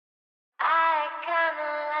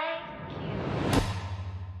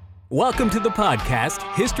Welcome to the podcast,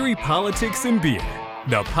 History, Politics, and Beer,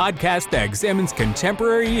 the podcast that examines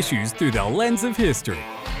contemporary issues through the lens of history.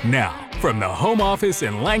 Now, from the home office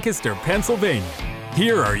in Lancaster, Pennsylvania,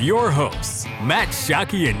 here are your hosts, Matt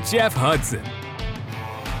Shockey and Jeff Hudson.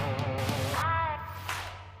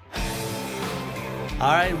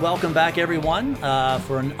 All right, welcome back, everyone,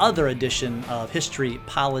 for another edition of History,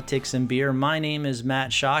 Politics, and Beer. My name is Matt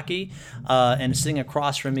Shockey, and sitting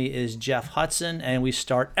across from me is Jeff Hudson, and we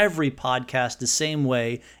start every podcast the same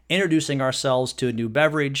way, introducing ourselves to a new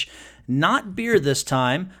beverage. Not beer this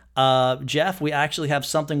time. Jeff, we actually have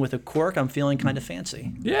something with a cork. I'm feeling kind of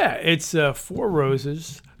fancy. Yeah, it's Four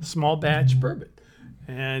Roses small batch bourbon.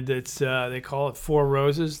 And it's they call it Four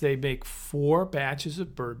Roses. They make 4 batches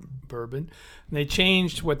of bourbon. And they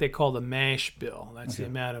changed what they call the mash bill. That's the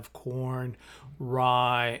amount of corn,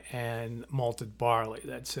 rye, and malted barley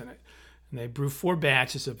that's in it. And they brew 4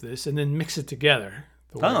 batches of this and then mix it together.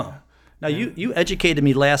 Now you educated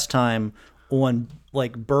me last time on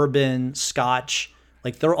like bourbon, scotch,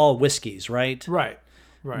 like they're all whiskeys, right? Right.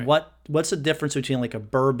 What's the difference between like a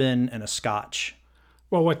bourbon and a scotch?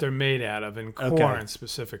 Well, what they're made out of, and corn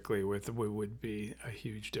specifically, would be a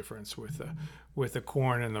huge difference with the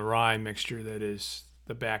corn and the rye mixture that is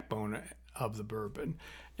the backbone of the bourbon,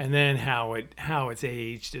 and then how it's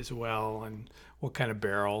aged as well, and what kind of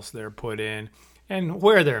barrels they're put in, and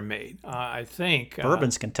where they're made. I think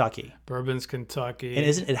Bourbon's Kentucky. Bourbon's Kentucky, and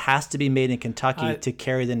it has to be made in Kentucky to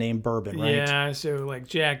carry the name bourbon, right? Yeah. So like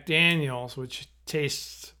Jack Daniel's, which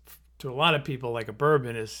tastes to a lot of people like a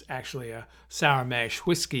bourbon, is actually a sour mash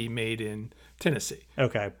whiskey made in Tennessee.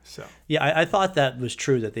 Okay. So yeah, I thought that was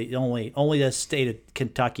true, that the only the state of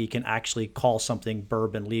Kentucky can actually call something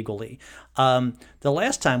bourbon legally. The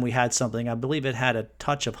last time we had something, I believe it had a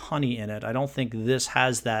touch of honey in it. I don't think this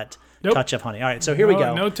has that touch of honey. All right, so here we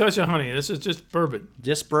go. No touch of honey. This is just bourbon.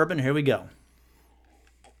 Just bourbon. Here we go.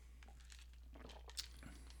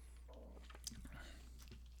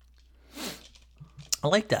 I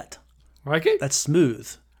like that. Like it? That's smooth.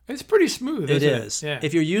 It's pretty smooth. It is. It? Yeah.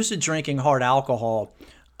 If you're used to drinking hard alcohol,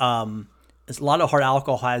 a lot of hard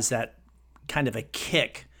alcohol has that kind of a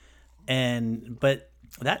kick, but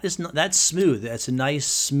that's smooth. It's a nice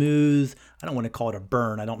smooth. I don't want to call it a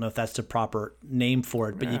burn. I don't know if that's the proper name for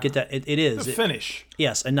it, but you get that. It is the finish.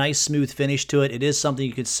 Yes, a nice smooth finish to it. It is something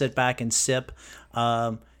you could sit back and sip,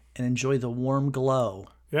 and enjoy the warm glow.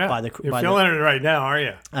 Yeah, you're feeling it right now, are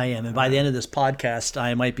you? I am, and by the end of this podcast,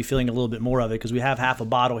 I might be feeling a little bit more of it, because we have half a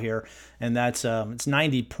bottle here, and that's it's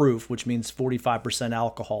 90 proof, which means 45%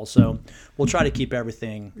 alcohol. So we'll try to keep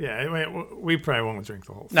everything. Yeah, we probably won't drink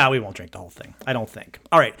the whole thing. No, we won't drink the whole thing, I don't think.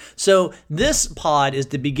 All right, so this pod is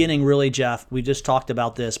the beginning, really, Jeff. We just talked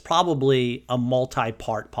about this, probably a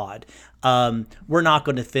multi-part pod. We're not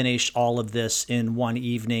going to finish all of this in one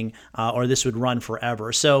evening, or this would run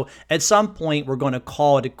forever. So at some point, we're going to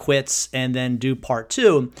call it quits and then do part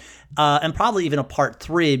 2, and probably even a part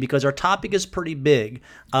 3, because our topic is pretty big.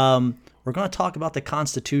 We're going to talk about the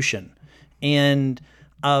Constitution. And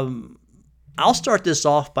I'll start this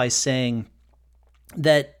off by saying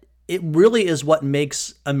that it really is what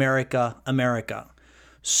makes America, America.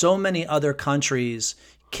 So many other countries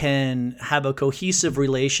can have a cohesive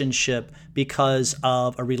relationship because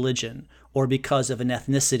of a religion or because of an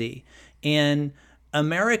ethnicity. In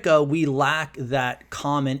America, we lack that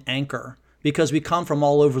common anchor because we come from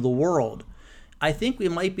all over the world. I think we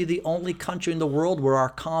might be the only country in the world where our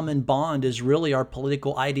common bond is really our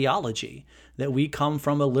political ideology, that we come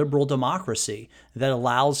from a liberal democracy that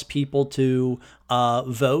allows people to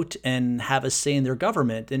vote and have a say in their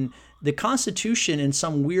government. And the Constitution, in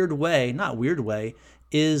some weird way,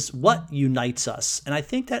 is what unites us. And I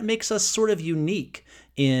think that makes us sort of unique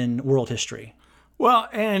in world history. Well,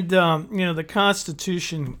 and, the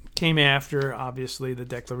Constitution came after, obviously, the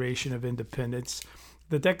Declaration of Independence.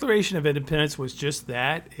 The Declaration of Independence was just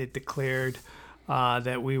that. It declared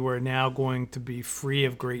that we were now going to be free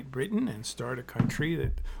of Great Britain and start a country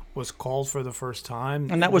that was called for the first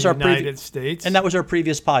time, and that was our United States. And that was our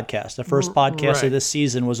previous podcast. The first podcast of this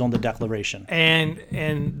season was on the Declaration. And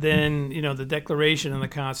then the Declaration and the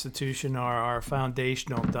Constitution are our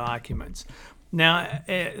foundational documents. Now,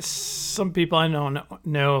 some people I don't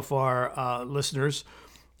know if our listeners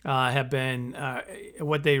have been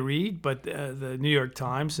what they read, but the New York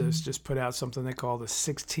Times has just put out something they call the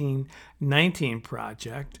 1619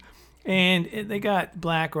 Project, and they got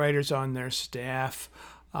black writers on their staff.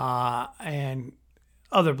 And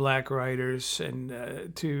other black writers,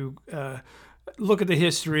 and to look at the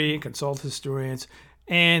history and consult historians.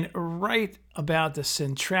 and write about the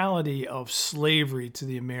centrality of slavery to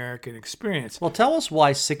the American experience. Well, tell us why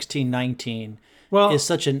 1619 Well, is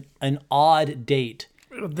such an odd date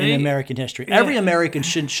in American history. Every American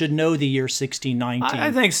should know the year 1619.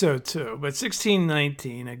 I think so too. But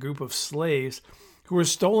 1619, a group of slaves who were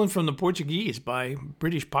stolen from the Portuguese by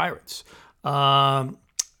British pirates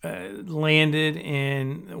landed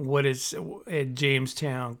in what is at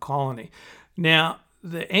Jamestown Colony. Now,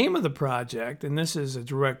 the aim of the project, and this is a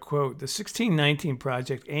direct quote, the 1619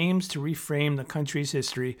 project aims to reframe the country's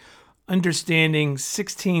history, understanding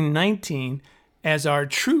 1619 as our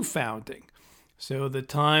true founding. So the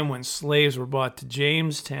time when slaves were brought to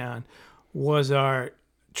Jamestown was our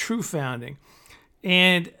true founding.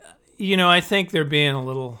 And, I think they're being a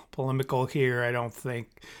little polemical here, I don't think.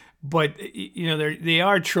 But, they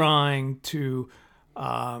are trying to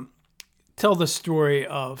tell the story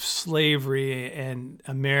of slavery and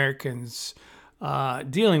Americans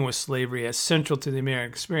dealing with slavery as central to the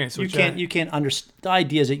American experience. You can't understand. The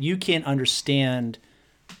idea is that you can't understand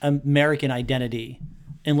American identity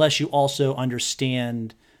unless you also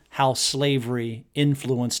understand how slavery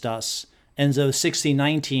influenced us. And so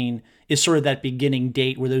 1619 is sort of that beginning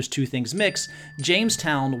date where those two things mix.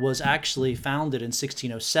 Jamestown was actually founded in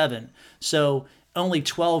 1607. So only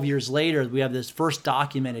 12 years later, we have this first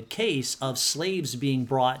documented case of slaves being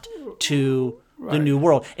brought to the New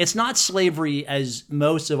World. It's not slavery as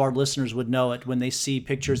most of our listeners would know it when they see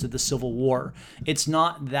pictures of the Civil War. It's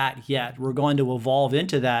not that yet. We're going to evolve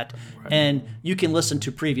into that. Right. And you can listen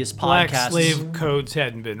to previous podcasts. Black slave codes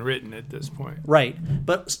hadn't been written at this point. Right.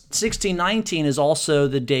 But 1619 is also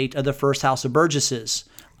the date of the first House of Burgesses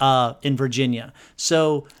in Virginia.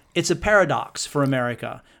 So it's a paradox for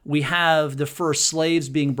America. We have the first slaves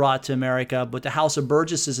being brought to America, but the House of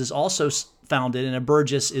Burgesses is also founded, and a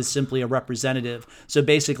burgess is simply a representative. So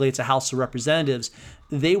basically, it's a House of Representatives.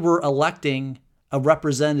 They were electing a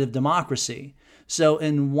representative democracy. So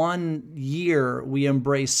in 1 year, we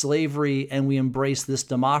embrace slavery and we embrace this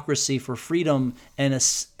democracy for freedom and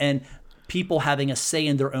people having a say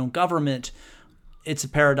in their own government. It's a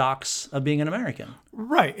paradox of being an American.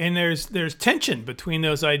 Right, and there's tension between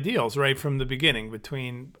those ideals right from the beginning,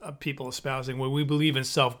 between people espousing what we believe in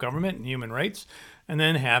self-government and human rights, and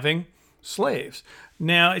then having slaves.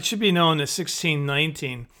 Now, it should be known that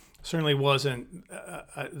 1619 certainly wasn't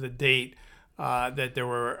the date that there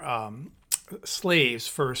were slaves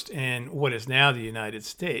first in what is now the United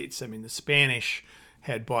States. I mean, the Spanish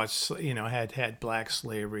had had black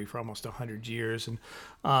slavery for almost 100 years. And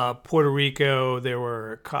Puerto Rico, there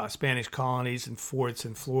were Spanish colonies and forts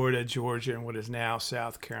in Florida, Georgia, and what is now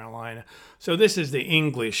South Carolina. So this is the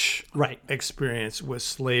English experience with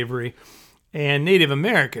slavery. And Native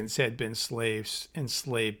Americans had been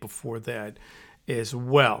enslaved before that as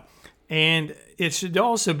well. And it should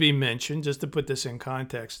also be mentioned, just to put this in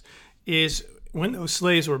context, is when those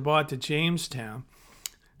slaves were brought to Jamestown,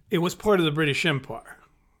 it was part of the British Empire.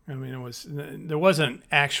 I mean, there wasn't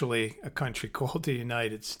actually a country called the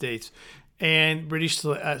United States. And British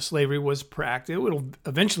slavery was practiced. It will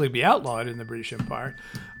eventually be outlawed in the British Empire,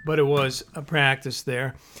 but it was a practice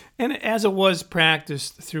there. And as it was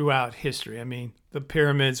practiced throughout history, I mean, the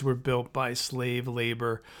pyramids were built by slave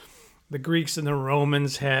labor. The Greeks and the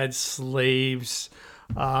Romans had slaves.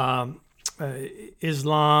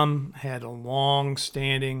 Islam had a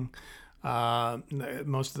long-standing,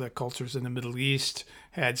 most of the cultures in the Middle East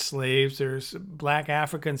had slaves. There's black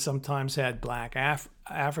Africans sometimes had black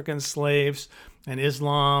African slaves. In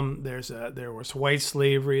Islam, there was white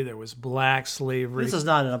slavery, there was black slavery. This is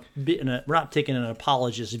not we're not taking an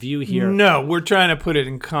apologist view here. No, we're trying to put it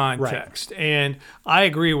in context. Right. And I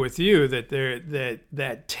agree with you that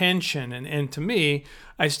that tension, and to me,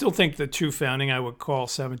 I still think the true founding I would call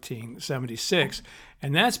 1776.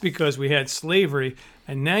 And that's because we had slavery,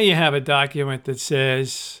 and now you have a document that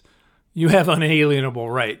says you have unalienable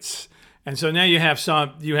rights. And so now you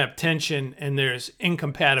have tension, and there's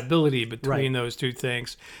incompatibility between those two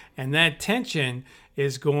things. And that tension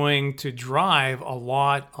is going to drive a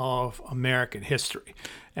lot of American history.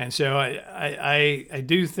 And so I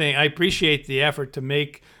do think, I appreciate the effort to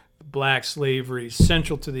make black slavery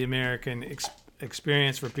central to the American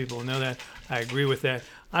experience for people to know that. I agree with that.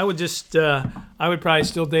 I would probably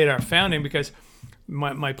still date our founding, because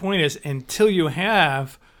my point is, until you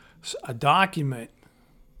have a document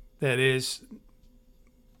that is,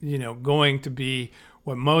 going to be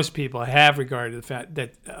what most people have regarded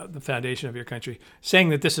the foundation of your country, saying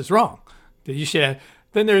that this is wrong, that you should have,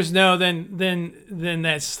 then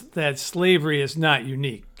that slavery is not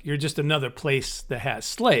unique. You're just another place that has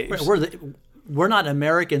slaves. Right, we're not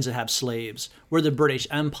Americans that have slaves. We're the British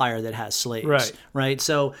Empire that has slaves. Right.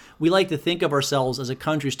 So we like to think of ourselves as a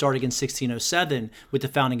country starting in 1607 with the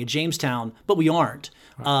founding of Jamestown, but we aren't.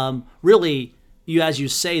 Really, as you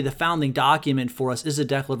say, the founding document for us is the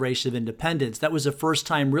Declaration of Independence. That was the first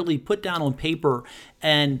time really put down on paper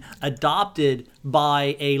and adopted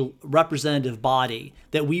by a representative body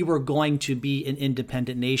that we were going to be an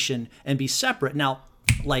independent nation and be separate. Now,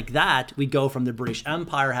 like that, we go from the British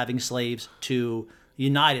Empire having slaves to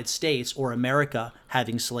United States or America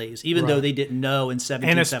having slaves, even though they didn't know in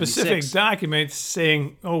 1776. And a specific document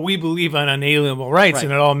saying, we believe on unalienable rights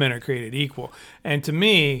and that all men are created equal. And to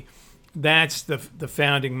me, that's the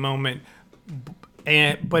founding moment.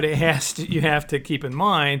 But you have to keep in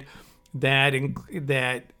mind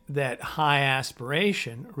that high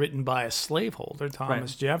aspiration written by a slaveholder,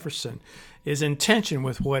 Thomas Jefferson, is in tension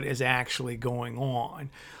with what is actually going on.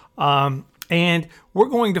 And we're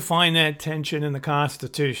going to find that tension in the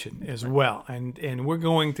Constitution as well. And we're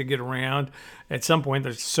going to get around at some point.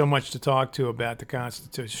 There's so much to talk to about the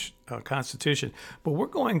Constitution. But we're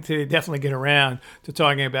going to definitely get around to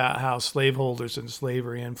talking about how slaveholders and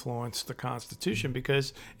slavery influenced the Constitution,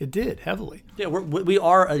 because it did heavily. Yeah, we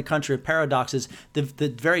are a country of paradoxes. The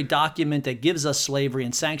very document that gives us slavery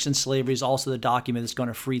and sanctions slavery is also the document that's going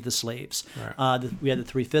to free the slaves. We had the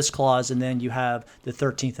 3/5 clause, and then you have the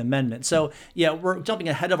 13th Amendment. So, yeah, we're jumping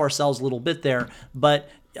ahead of ourselves a little bit there, but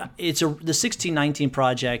the 1619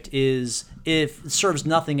 Project is, if it serves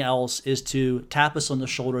nothing else, is to tap us on the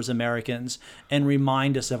shoulder as Americans and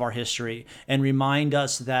remind us of our history and remind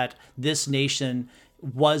us that this nation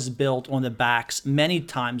was built on the backs, many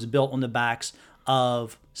times built on the backs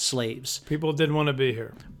of slaves. People didn't want to be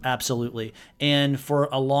here. Absolutely. And for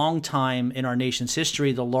a long time in our nation's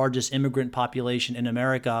history, the largest immigrant population in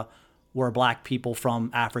America were black people from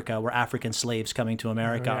Africa, were African slaves coming to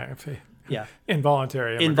America. Yeah.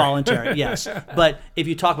 Involuntary, yes. But if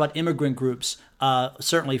you talk about immigrant groups,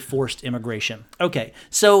 certainly forced immigration. Okay,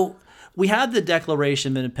 so we have the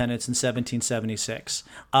Declaration of Independence in 1776,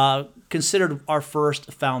 considered our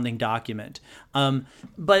first founding document.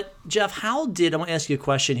 But Jeff, I want to ask you a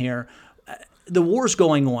question here. The war's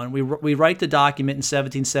going on. We write the document in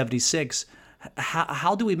 1776.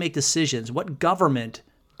 How do we make decisions? What government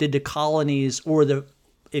did the colonies we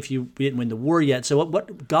didn't win the war yet, so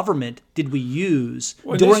what government did we use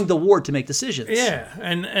during the war to make decisions? Yeah,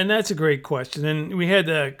 and that's a great question. And we had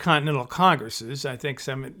the Continental Congresses. I think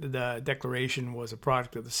the Declaration was a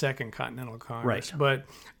product of the Second Continental Congress. Right. But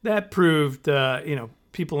that proved,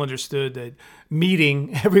 people understood that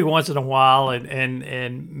meeting every once in a while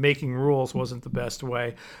and making rules wasn't the best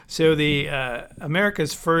way. So the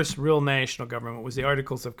America's first real national government was the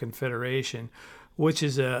Articles of Confederation, which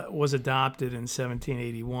was adopted in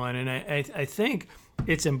 1781. And I think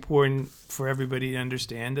it's important for everybody to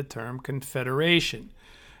understand the term confederation.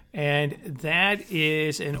 And that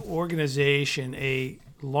is an organization, a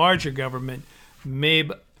larger government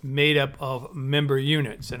made up of member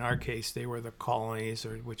units. In our case, they were the colonies,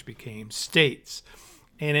 which became states.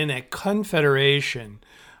 And in a confederation,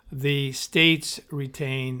 the states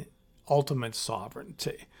retain ultimate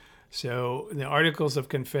sovereignty. So the Articles of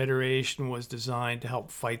Confederation was designed to help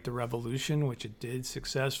fight the revolution, which it did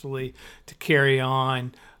successfully, to carry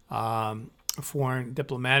on foreign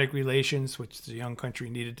diplomatic relations, which the young country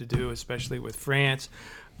needed to do, especially with France.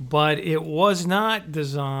 But it was not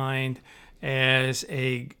designed as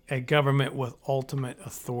a government with ultimate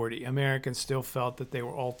authority. Americans still felt that they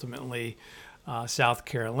were ultimately South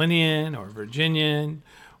Carolinian or Virginian,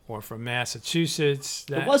 or from Massachusetts.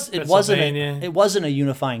 It wasn't a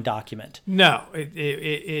unifying document. No,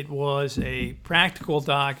 it was a practical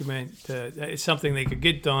document. It's something they could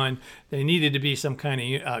get done. There needed to be some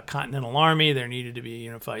kind of continental army. There needed to be a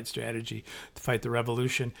unified strategy to fight the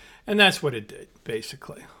revolution, and that's what it did,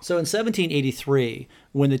 basically. So in 1783,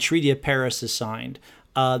 when the Treaty of Paris is signed,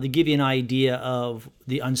 to give you an idea of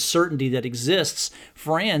the uncertainty that exists,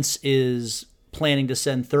 France is planning to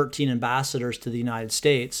send 13 ambassadors to the United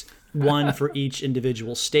States, one for each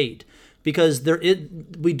individual state, because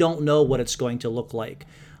we don't know what it's going to look like.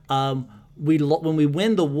 When we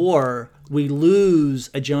win the war, we lose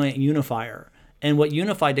a giant unifier. And what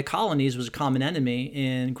unified the colonies was a common enemy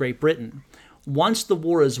in Great Britain. Once the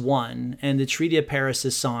war is won and the Treaty of Paris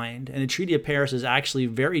is signed, and the Treaty of Paris is actually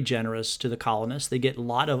very generous to the colonists. They get a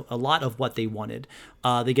lot of what they wanted.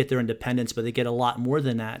 They get their independence, but they get a lot more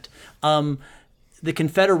than that. The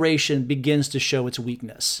Confederation begins to show its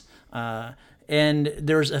weakness. And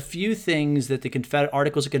there's a few things that the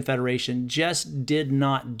Articles of Confederation just did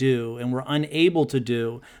not do and were unable to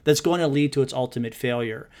do that's going to lead to its ultimate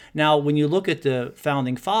failure. Now, when you look at the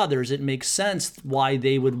Founding Fathers, it makes sense why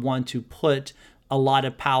they would want to put a lot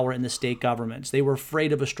of power in the state governments. They were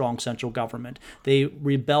afraid of a strong central government. They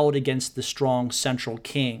rebelled against the strong central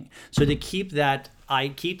king. So to keep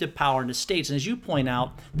the power in the states, and as you point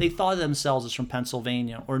out, they thought of themselves as from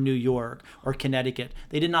Pennsylvania or New York or Connecticut.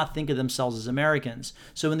 They did not think of themselves as Americans.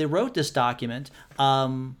 So when they wrote this document,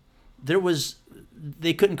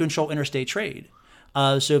 they couldn't control interstate trade.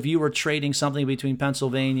 So if you were trading something between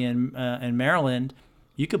Pennsylvania and Maryland,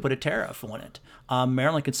 you could put a tariff on it.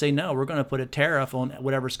 Maryland could say, no, we're going to put a tariff on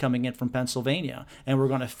whatever's coming in from Pennsylvania, and we're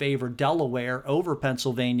going to favor Delaware over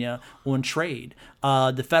Pennsylvania on trade.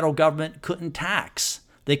 The federal government couldn't tax.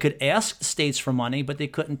 They could ask states for money, but they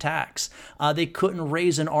couldn't tax. They couldn't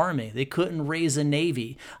raise an army. They couldn't raise a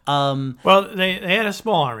navy. Well, they had a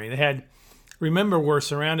small army. Remember, we're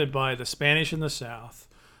surrounded by the Spanish in the south,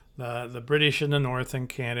 the British in the north and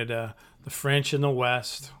Canada, the French in the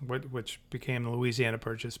west, which became the Louisiana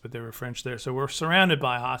Purchase, but there were French there. So we're surrounded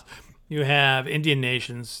by you have Indian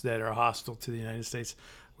nations that are hostile to the United States.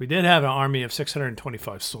 We did have an army of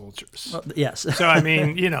 625 soldiers. Well, yes. So, I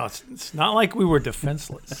mean, it's not like we were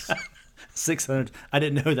defenseless. 600. I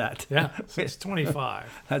didn't know that. Yeah,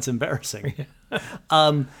 625. That's embarrassing.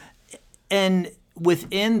 And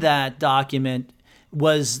within that document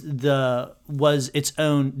was its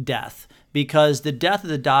own death. Because the death of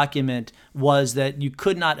the document was that you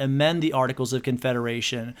could not amend the Articles of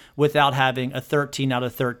Confederation without having a 13 out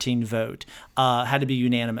of 13 vote. Had to be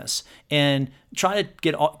unanimous. And try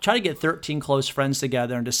to get 13 close friends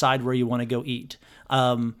together and decide where you want to go eat.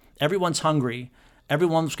 Everyone's hungry.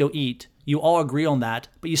 Everyone wants to go eat. You all agree on that,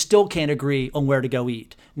 but you still can't agree on where to go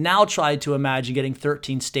eat. Now try to imagine getting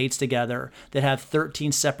 13 states together that have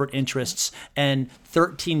 13 separate interests and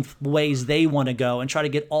 13 ways they want to go, and try to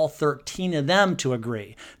get all 13 of them to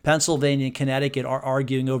agree. Pennsylvania and Connecticut are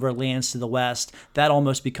arguing over lands to the west. That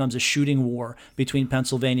almost becomes a shooting war between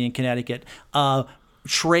Pennsylvania and Connecticut.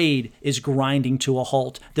 Trade is grinding to a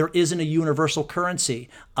halt. There isn't a universal currency.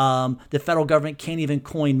 The federal government can't even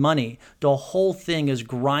coin money. The whole thing is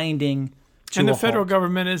grinding to a halt. And the federal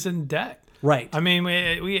government is in debt. Right. I mean,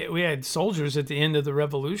 we had soldiers at the end of the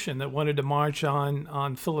Revolution that wanted to march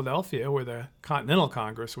on Philadelphia, where the Continental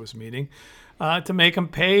Congress was meeting, to make them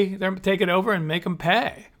pay, take it over and make them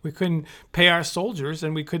pay. We couldn't pay our soldiers,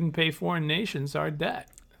 and we couldn't pay foreign nations our debt.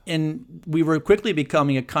 And we were quickly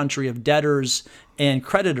becoming a country of debtors and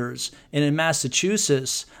creditors. And in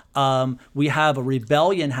Massachusetts, we have a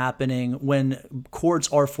rebellion happening when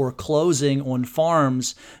courts are foreclosing on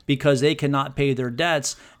farms because they cannot pay their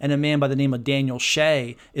debts. And a man by the name of Daniel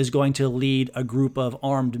Shea is going to lead a group of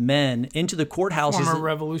armed men into the courthouses. Former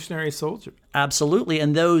revolutionary soldier. Absolutely.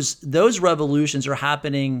 And those revolutions are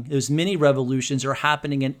happening, those mini revolutions are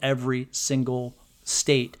happening in every single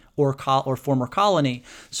state or former colony.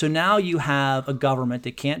 So now you have a government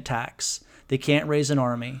that can't tax, they can't raise an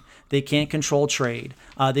army, they can't control trade,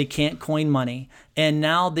 they can't coin money, and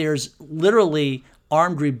now there's literally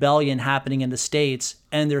armed rebellion happening in the states,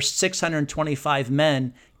 and there's 625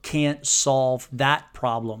 men can't solve that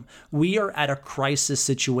problem. We are at a crisis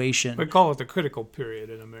situation. We call it the critical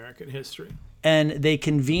period in American history. And they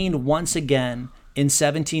convened once again in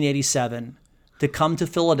 1787 to come to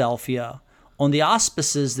Philadelphia on the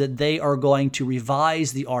auspices that they are going to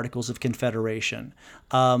revise the Articles of Confederation.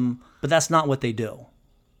 But that's not what they do.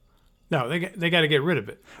 No, they got to get rid of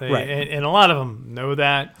it. Right. And a lot of them know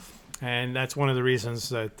that, and that's one of the reasons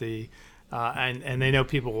that and they know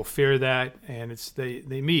people will fear that, and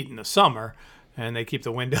they meet in the summer, and they keep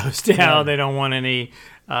the windows down. Yeah. They don't want any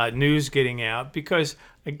news getting out because,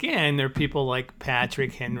 again, there are people like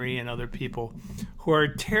Patrick Henry and other people who are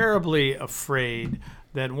terribly afraid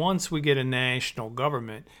that once we get a national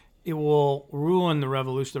government, it will ruin the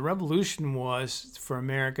revolution. The revolution was for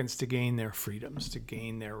Americans to gain their freedoms, to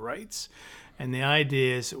gain their rights. And the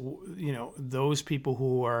idea is, those people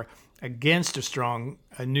who are against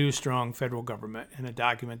a new strong federal government and a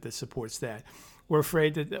document that supports that, we're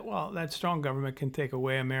afraid that that strong government can take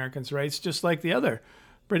away Americans' rights just like the other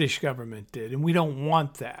British government did. And we don't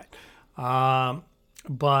want that.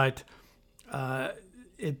 But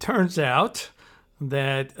it turns out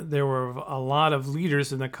that there were a lot of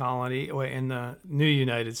leaders in the colony, or in the new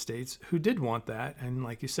United States, who did want that. And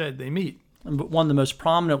like you said, they meet. But one of the most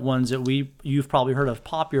prominent ones that you've probably heard of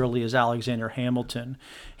popularly is Alexander Hamilton.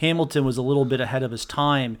 Hamilton was a little bit ahead of his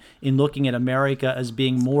time in looking at America as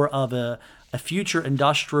being more of a a future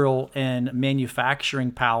industrial and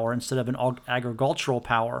manufacturing power instead of an agricultural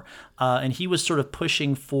power. And he was sort of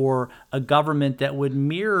pushing for a government that would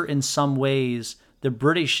mirror in some ways the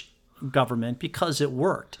British government because it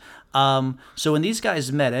worked. So when these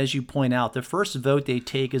guys met, as you point out, the first vote they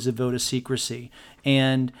take is a vote of secrecy.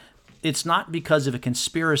 And it's not because of a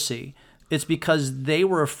conspiracy. It's because they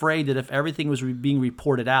were afraid that if everything was being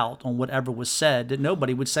reported out on whatever was said, that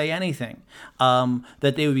nobody would say anything,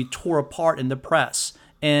 that they would be tore apart in the press.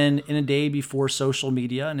 And in a day before social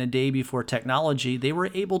media and a day before technology, they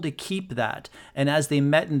were able to keep that. And as they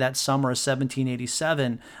met in that summer of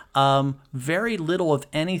 1787, very little of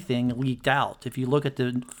anything leaked out. If you look at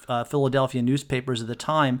the Philadelphia newspapers at the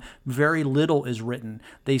time, very little is written.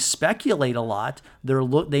 They speculate a lot.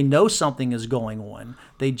 They know something is going on.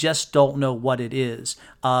 They just don't know what it is.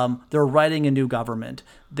 They're writing a new government.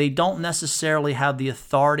 They don't necessarily have the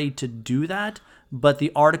authority to do that, but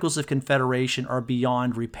the Articles of Confederation are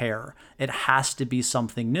beyond repair. It has to be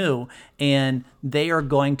something new, and they are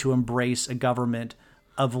going to embrace a government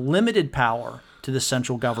of limited power to the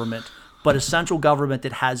central government, but a central government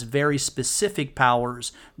that has very specific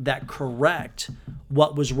powers that correct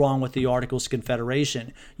what was wrong with the Articles of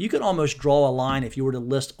Confederation. You can almost draw a line if you were to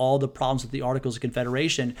list all the problems with the Articles of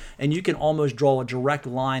Confederation, and you can almost draw a direct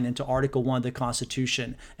line into Article 1 of the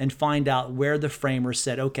Constitution and find out where the framers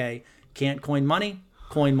said, okay, can't coin money?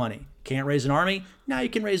 Coin money. Can't raise an army? Now you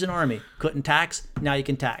can raise an army. Couldn't tax? Now you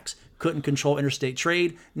can tax. Couldn't control interstate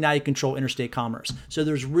trade? Now you control interstate commerce. So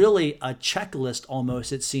there's really a checklist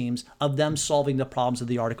almost, it seems, of them solving the problems of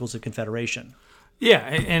the Articles of Confederation. Yeah,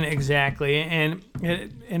 and exactly. And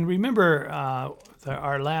remember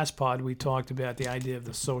our last pod, we talked about the idea of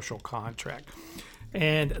the social contract.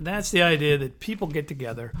 And that's the idea that people get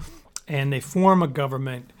together and they form a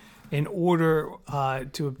government in order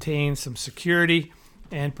to obtain some security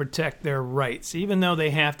and protect their rights, even though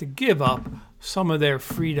they have to give up some of their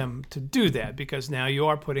freedom to do that, because now you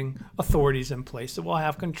are putting authorities in place that will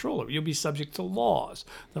have control over you. You'll be subject to laws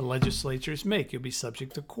the legislatures make. You'll be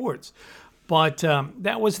subject to courts. But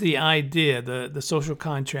that was the idea. The social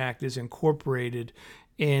contract is incorporated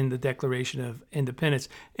in the Declaration of Independence.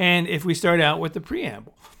 And if we start out with the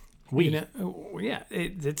preamble,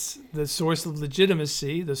 it's the source of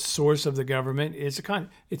legitimacy. The source of the government is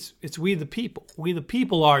it's we the people. We the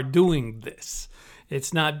people are doing this.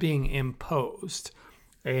 It's not being imposed.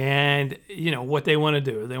 And what they want to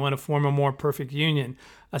do. They want to form a more perfect union,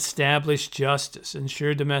 establish justice,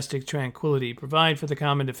 ensure domestic tranquility, provide for the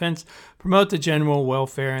common defense, promote the general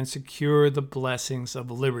welfare, and secure the blessings of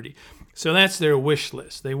liberty. So that's their wish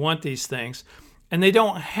list. They want these things, and they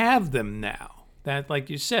don't have them now. That, like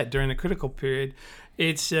you said, during the critical period,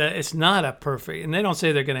 it's not a perfect, and they don't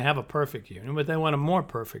say they're going to have a perfect union, but they want a more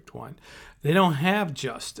perfect one. They don't have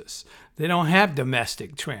justice. They don't have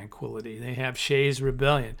domestic tranquility. They have Shays'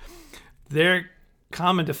 Rebellion. Their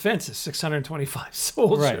common defense is 625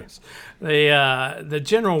 soldiers. Right. The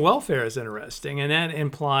general welfare is interesting, and that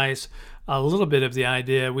implies a little bit of the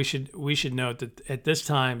idea. We should note that at this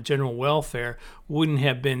time, general welfare wouldn't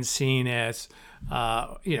have been seen as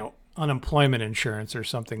unemployment insurance or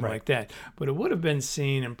something like that. But it would have been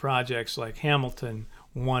seen in projects like Hamilton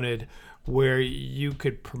wanted, where you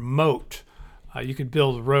could promote, you could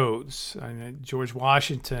build roads. George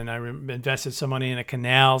Washington, invested some money in a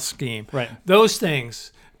canal scheme. Right. Those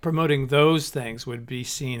things, promoting those things would be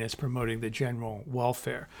seen as promoting the general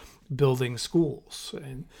welfare, building schools,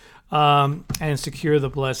 and secure the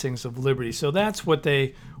blessings of liberty. So that's what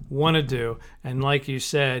they want to do. And like you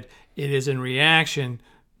said, it is in reaction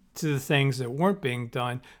to the things that weren't being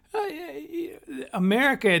done.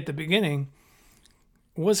 America at the beginning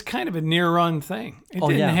was kind of a near-run thing. It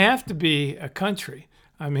didn't have to be a country.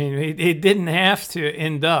 I mean, it didn't have to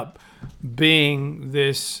end up being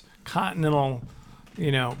this continental,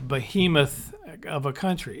 behemoth of a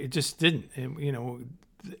country. It just didn't.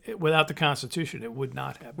 Without the Constitution, it would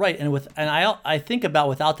not have. Right, and I think about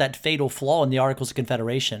without that fatal flaw in the Articles of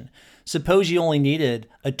Confederation. Suppose you only needed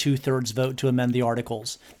a 2/3 vote to amend the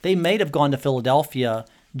Articles. They may have gone to Philadelphia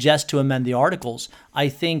just to amend the Articles. I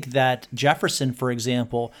think that Jefferson, for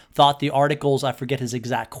example, thought the Articles, I forget his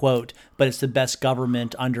exact quote, but it's the best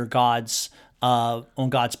government under on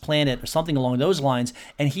God's planet or something along those lines.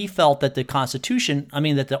 And he felt that the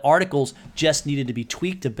that the Articles just needed to be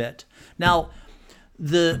tweaked a bit. Now,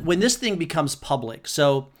 when this thing becomes public,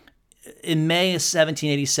 so in May of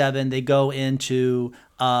 1787, they go into,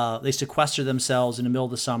 they sequester themselves in the middle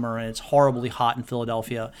of the summer, and it's horribly hot in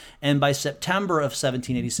Philadelphia. And by September of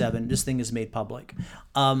 1787, this thing is made public.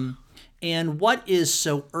 And what is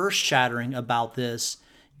so earth-shattering about this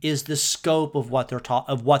is the scope of what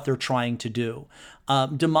they're trying to do.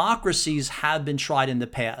 Democracies have been tried in the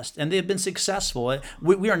past, and they've been successful.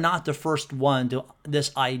 We are not the first one to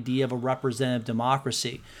this idea of a representative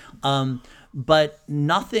democracy, but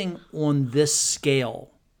nothing on this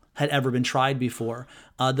scale had ever been tried before.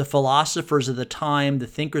 The philosophers of the time, the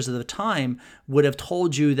thinkers of the time, would have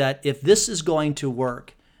told you that if this is going to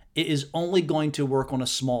work, it is only going to work on a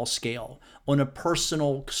small scale. On a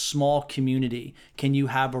personal, small community, can you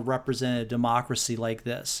have a representative democracy like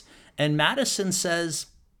this? And Madison says,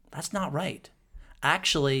 that's not right.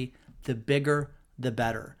 Actually, the bigger, the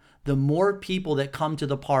better. The more people that come to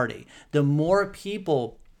the party, the more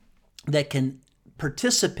people that can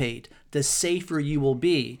participate, the safer you will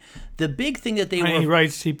be. The big thing that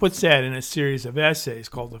he puts that in a series of essays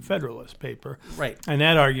called the Federalist Paper. Right. And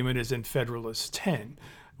that argument is in Federalist 10.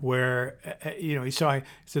 Where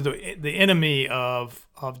the enemy of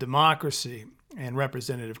democracy and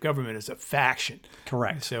representative government is a faction.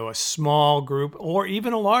 Correct. So a small group or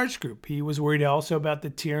even a large group. He was worried also about the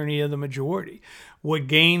tyranny of the majority would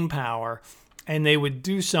gain power, and they would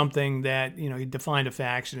do something that he defined a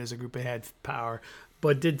faction as a group that had power,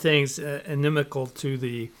 but did things inimical to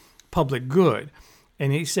the public good.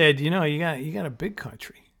 And he said, you got a big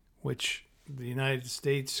country, which the United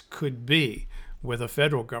States could be. With a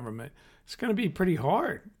federal government, it's going to be pretty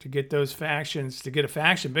hard to get those factions, to get a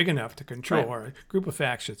faction big enough to control, or a group of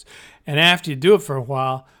factions. And after you do it for a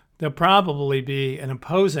while, there'll probably be an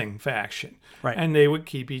opposing faction, and they would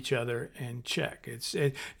keep each other in check.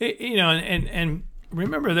 And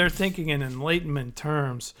remember, they're thinking in Enlightenment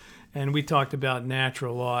terms, and we talked about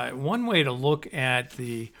natural law. One way to look at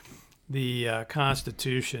the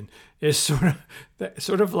Constitution is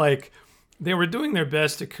sort of like they were doing their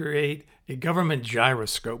best to create a government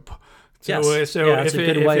gyroscope. It's a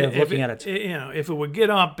good way of looking at it. If it would get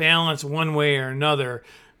off balance one way or another,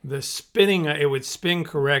 it would spin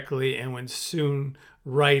correctly and would soon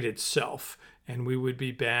right itself, and we would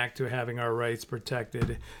be back to having our rights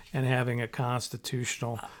protected and having a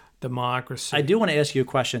constitutional democracy. I do want to ask you a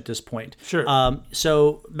question at this point. Sure.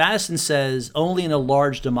 So Madison says only in a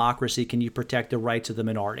large democracy can you protect the rights of the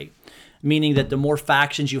minority, meaning that the more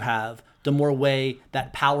factions you have, the more way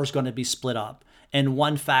that power is going to be split up. And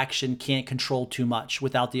one faction can't control too much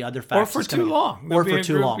without the other faction. Or for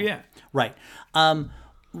too long. Yeah. Right.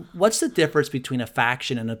 What's the difference between a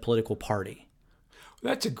faction and a political party?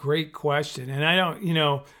 That's a great question. And I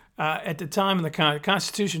don't, at the time of the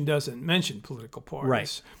Constitution doesn't mention political parties.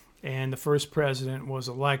 Right. And the first president was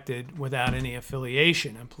elected without any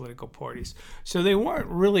affiliation in political parties. So they weren't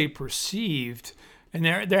really perceived. And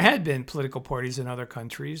there had been political parties in other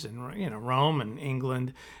countries, and Rome and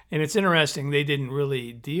England. And it's interesting, they didn't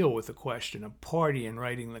really deal with the question of party in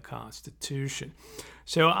writing the Constitution.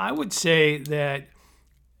 So I would say that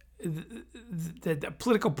the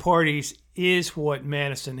political parties is what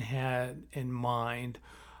Madison had in mind.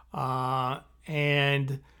 Political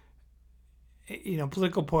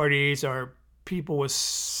parties are people with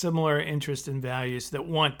similar interests and values that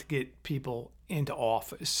want to get people into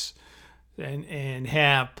office and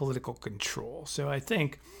have political control. So I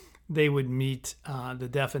think they would meet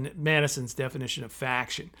Madison's definition of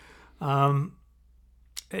faction. The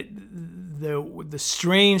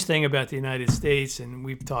strange thing about the United States, and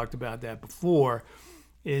we've talked about that before,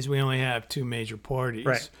 is we only have two major parties.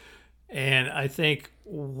 Right. And I think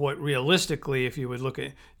what realistically, if you would look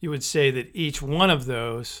at, you would say that each one of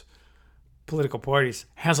those political parties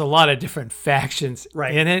has a lot of different factions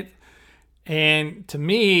in it. And to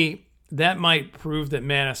me, that might prove that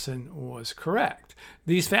Madison was correct.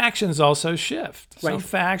 These factions also shift. Right. Some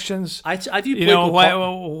factions, I view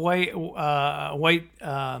white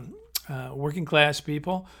working class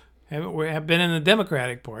people have been in the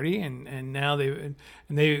Democratic Party, and now they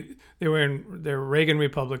were in their Reagan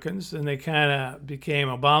Republicans, and they kind of became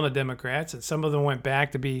Obama Democrats, and some of them went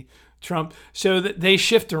back to be Trump. So that they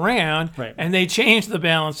shift around, and they change the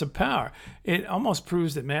balance of power. It almost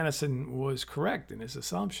proves that Madison was correct in his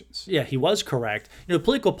assumptions. Yeah, he was correct.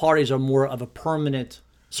 Political parties are more of a permanent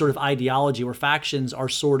sort of ideology, where factions are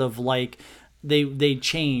sort of like they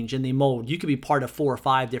change and they mold. You could be part of 4 or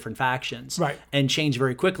 5 different factions and change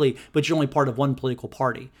very quickly, but you're only part of one political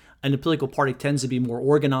party. And the political party tends to be more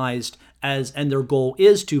organized, and their goal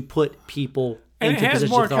is to put people into positions of authority. And it has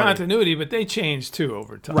more continuity, but they change too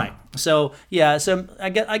over time. Right. So yeah, so I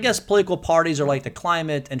guess political parties are like the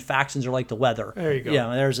climate and factions are like the weather. There you go.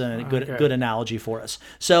 Yeah, there's a good analogy for us.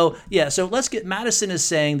 So yeah, so let's get Madison is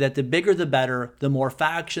saying that the bigger the better, the more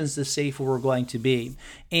factions, the safer we're going to be.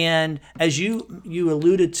 And as you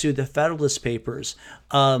alluded to the Federalist Papers,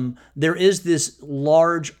 there is this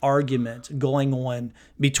large argument going on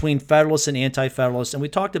between Federalists and Anti-Federalists, and we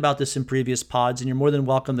talked about this in previous pods, and you're more than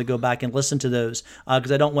welcome to go back and listen to those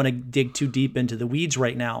because I don't want to dig too deep into the weeds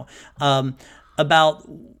right now. About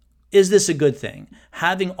is this a good thing?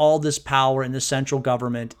 Having all this power in the central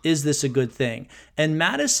government, is this a good thing? And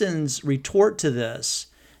Madison's retort to this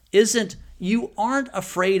isn't, you aren't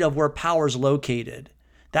afraid of where power is located.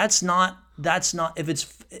 That's not, if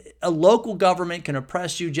it's a local government can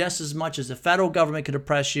oppress you just as much as the federal government can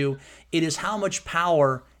oppress you. It is how much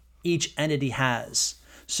power each entity has.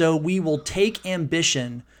 So we will take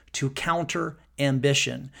ambition to counter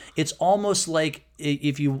ambition. It's almost like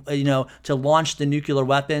if to launch the nuclear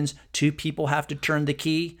weapons, two people have to turn the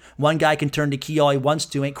key. One guy can turn the key all he wants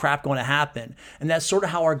to, ain't crap going to happen. And that's sort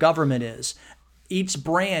of how our government is. Each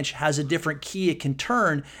branch has a different key it can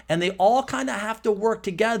turn, and they all kind of have to work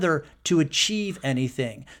together to achieve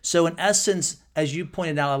anything. So in essence, as you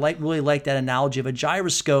pointed out, I really like that analogy of a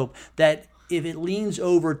gyroscope, that if it leans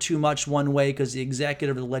over too much one way because the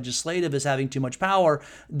executive or the legislative is having too much power,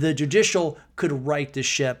 the judicial could right the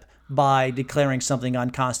ship by declaring something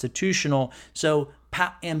unconstitutional. So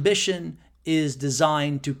ambition is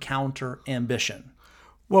designed to counter ambition.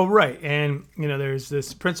 Well, right. And, there's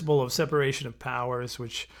this principle of separation of powers,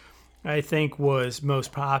 which I think was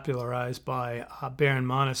most popularized by Baron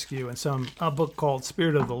Montesquieu in a book called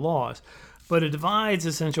Spirit of the Laws. But it divides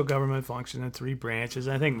essential government function in three branches.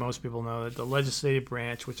 I think most people know that the legislative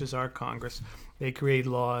branch, which is our Congress, they create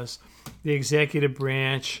laws. The executive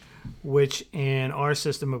branch, which in our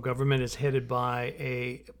system of government is headed by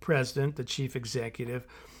a president, the chief executive.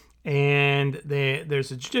 And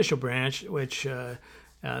there's a judicial branch, which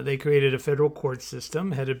they created a federal court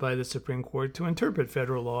system headed by the Supreme Court to interpret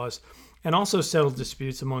federal laws and also settle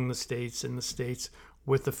disputes among the states and the states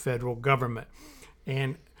with the federal government.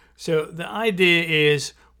 And so the idea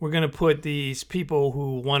is we're going to put these people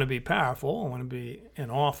who want to be powerful, want to be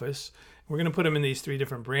in office, we're going to put them in these three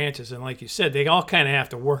different branches. And like you said, they all kind of have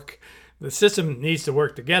to work. The system needs to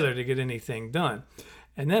work together to get anything done.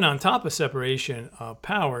 And then on top of separation of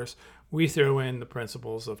powers, we throw in the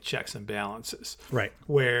principles of checks and balances. Right.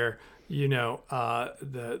 Where,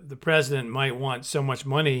 the president might want so much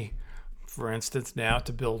money, for instance, now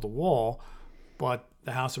to build a wall, but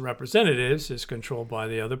the House of Representatives is controlled by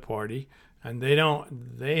the other party, and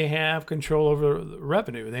they have control over the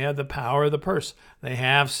revenue. They have the power of the purse. They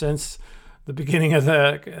have since the beginning of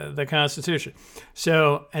the Constitution.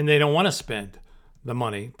 So, and they don't want to spend the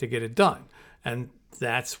money to get it done. And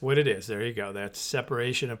that's what it is. There you go. That's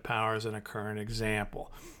separation of powers in a current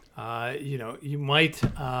example. You might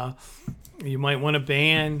want to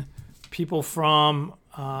ban people from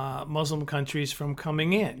Muslim countries from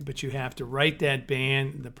coming in, but you have to write that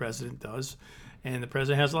ban. The president does, and the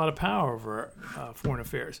president has a lot of power over foreign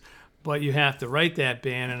affairs. But you have to write that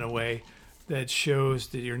ban in a way that shows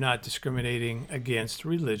that you're not discriminating against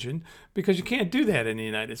religion, because you can't do that in the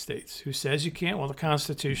United States. Who says you can't? Well, the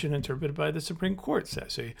Constitution, interpreted by the Supreme Court,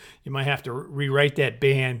 says so. You might have to rewrite that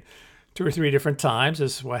ban 2 or 3 different times.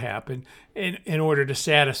 This is what happened in order to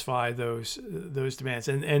satisfy those demands.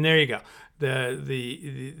 And there you go.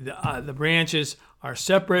 The branches are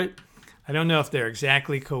separate. I don't know if they're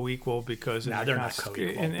exactly co-equal, because they're not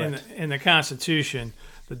co-equal. In the Constitution,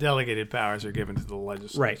 the delegated powers are given to the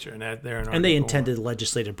legislature, right. And they intended the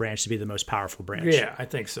legislative branch to be the most powerful branch. Yeah, I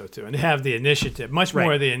think so too. And they have the initiative, much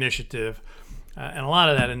more of the initiative, and a lot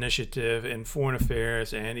of that initiative in foreign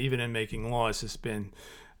affairs and even in making laws has been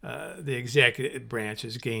the executive branch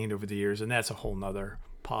has gained over the years, and that's a whole nother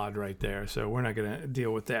pod right there. So we're not going to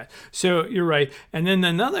deal with that. So you're right. And then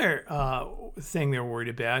another thing they're worried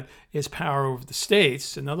about is power over the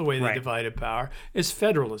states. Another way they divided power is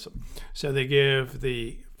federalism. So they give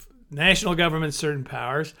the national government certain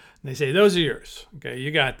powers, and they say, those are yours. Okay,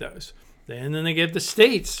 you got those. And then they give the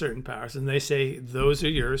states certain powers, and they say, those are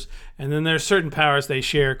yours. And then there's certain powers they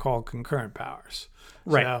share called concurrent powers.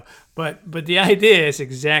 Right. So, but the idea is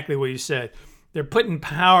exactly what you said. They're putting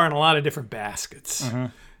power in a lot of different baskets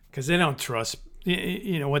because they don't trust.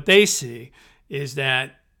 What they see is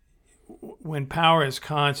that when power is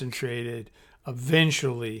concentrated,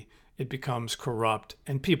 eventually it becomes corrupt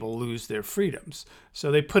and people lose their freedoms. So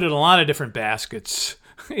they put it in a lot of different baskets,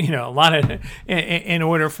 a lot of in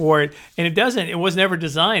order for it. And it was never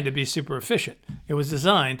designed to be super efficient. It was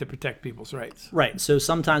designed to protect people's rights. Right. So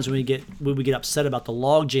sometimes when we get upset about the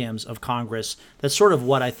log jams of Congress, that's sort of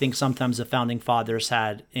what I think sometimes the founding fathers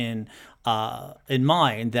had in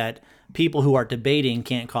mind, that people who are debating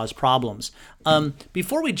can't cause problems.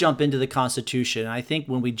 Before we jump into the Constitution, I think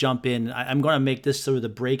when we jump in, I'm going to make this sort of the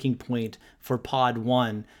breaking point for Pod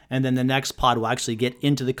 1, and then the next pod will actually get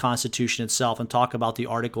into the Constitution itself and talk about the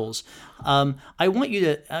articles. I want you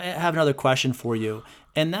to I have another question for you,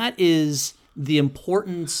 and that is the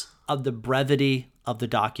importance of the brevity of the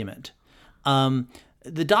document.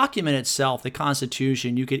 The document itself, the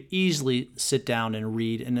Constitution, you could easily sit down and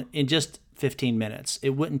read in just 15 minutes. It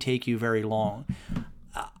wouldn't take you very long.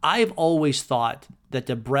 I've always thought that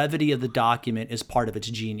the brevity of the document is part of its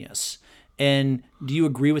genius. And do you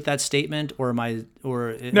agree with that statement, or am I?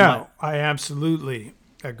 No, I absolutely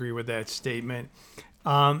agree with that statement.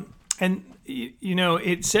 And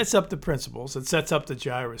it sets up the principles. It sets up the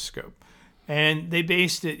gyroscope. And they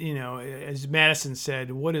based it, as Madison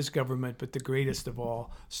said, what is government but the greatest of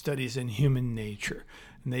all studies in human nature?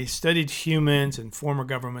 And they studied humans and former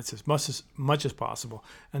governments as much as possible.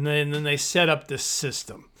 And then they set up this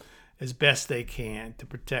system as best they can to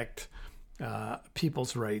protect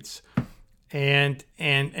people's rights and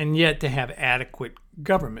yet to have adequate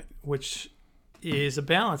government, which is a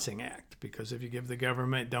balancing act. Because if you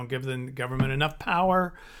don't give the government enough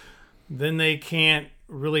power, then they can't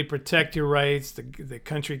really protect your rights. The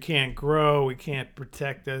country can't grow. We can't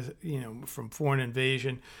protect us, from foreign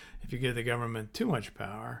invasion. If you give the government too much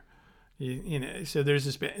power, so there's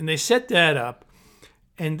this, and they set that up,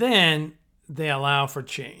 and then they allow for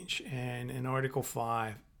change. And in Article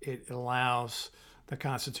 5, it allows the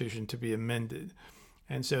Constitution to be amended.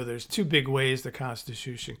 And so there's two big ways the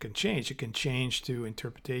Constitution can change. It can change to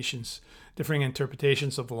differing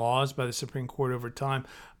interpretations of laws by the Supreme Court over time,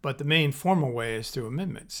 but the main formal way is through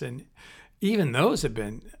amendments. And even those have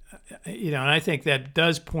been, and I think that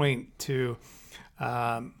does point to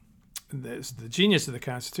the genius of the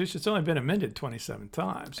Constitution. It's only been amended 27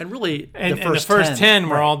 times. And really, the first 10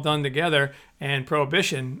 were right. all done together, and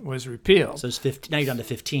Prohibition was repealed. So it's 15, now you're down to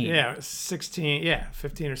 15. Yeah,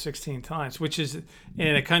 15 or 16 times, which is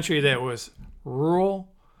in a country that was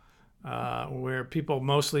rural, where people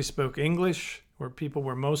mostly spoke English, where people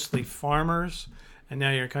were mostly farmers, and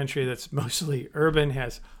now you're a country that's mostly urban,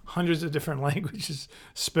 has hundreds of different languages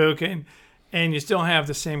spoken, and you still have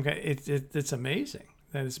the same. It's amazing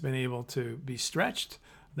that it's been able to be stretched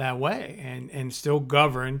that way and still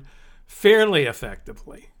govern fairly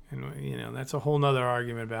effectively. And that's a whole nother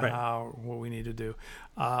argument about right. what we need to do.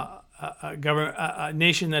 A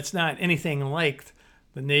nation that's not anything like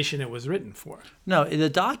the nation it was written for. No, the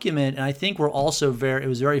document, and I think it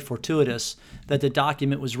was very fortuitous that the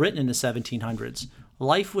document was written in the 1700s.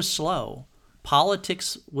 Life was slow.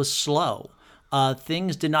 Politics was slow.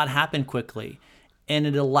 Things did not happen quickly. And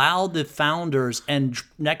it allowed the founders and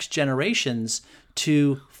next generations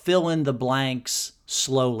to fill in the blanks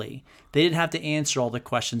slowly. They didn't have to answer all the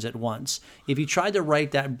questions at once. If you tried to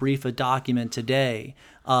write that brief a document today,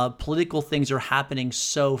 political things are happening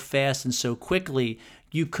so fast and so quickly,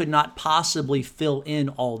 you could not possibly fill in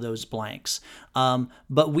all those blanks.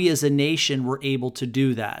 But we as a nation were able to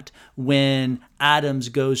do that. When Adams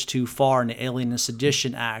goes too far in the Alien and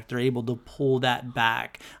Sedition Act, they're able to pull that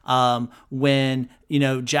back. When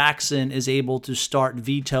Jackson is able to start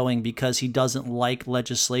vetoing because he doesn't like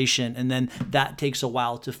legislation, and then that takes a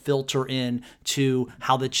while to filter in to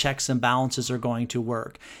how the checks and balances are going to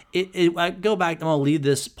work. I go back, I'm going to leave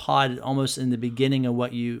this pod almost in the beginning of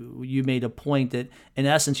what you made a point that, in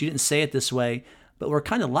essence, you didn't say it this way, but we're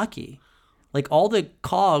kind of lucky. Like all the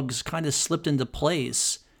cogs kind of slipped into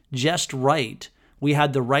place just right. We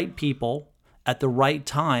had the right people at the right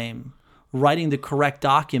time writing the correct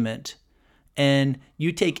document. And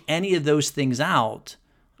you take any of those things out,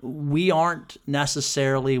 we aren't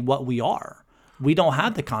necessarily what we are. We don't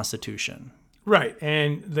have the Constitution. Right.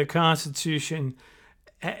 And the Constitution,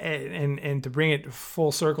 and to bring it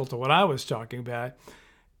full circle to what I was talking about,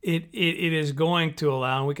 it is going to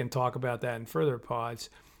allow, and we can talk about that in further pods,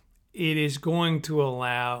 it is going to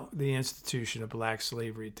allow the institution of black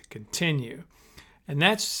slavery to continue. And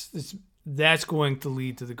that's going to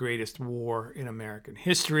lead to the greatest war in American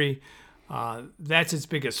history. That's its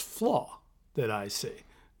biggest flaw that I see,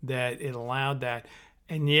 that it allowed that.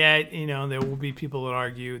 And yet, there will be people that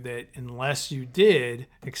argue that unless you did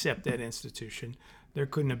accept that institution, there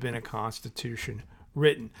couldn't have been a constitution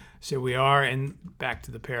written. So we are back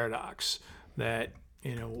to the paradox that,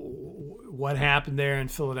 what happened there in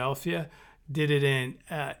Philadelphia,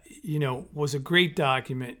 was a great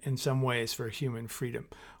document in some ways for human freedom.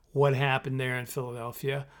 What happened there in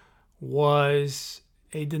Philadelphia was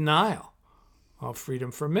a denial of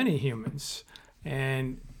freedom for many humans.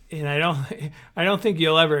 And I don't think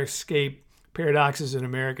you'll ever escape paradoxes in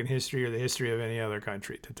American history or the history of any other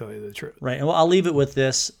country, to tell you the truth. Right. And well, I'll leave it with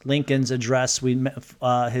this. Lincoln's address,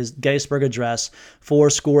 his Gettysburg Address,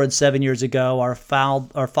 7 years ago, our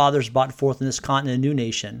fathers brought forth in this continent a new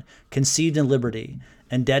nation, conceived in liberty,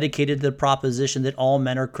 and dedicated to the proposition that all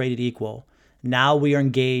men are created equal. Now we are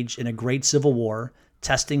engaged in a great civil war,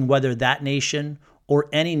 testing whether that nation or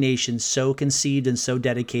any nation so conceived and so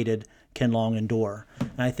dedicated can long endure.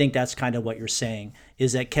 And I think that's kind of what you're saying,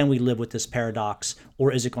 is that can we live with this paradox,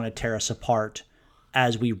 or is it going to tear us apart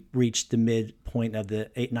as we reach the midpoint of the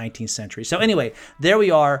 19th century? So anyway, there we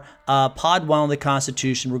are, Pod 1 on the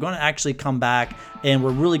Constitution. We're going to actually come back, and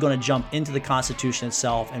we're really going to jump into the Constitution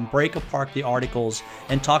itself and break apart the articles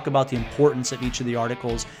and talk about the importance of each of the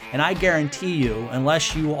articles. And I guarantee you,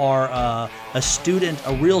 unless you are a student,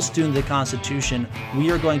 a real student of the Constitution, we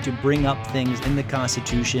are going to bring up things in the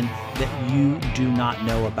Constitution that you do not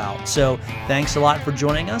know about. So thanks a lot for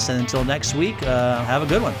joining us, and until next week, have a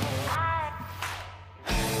good one.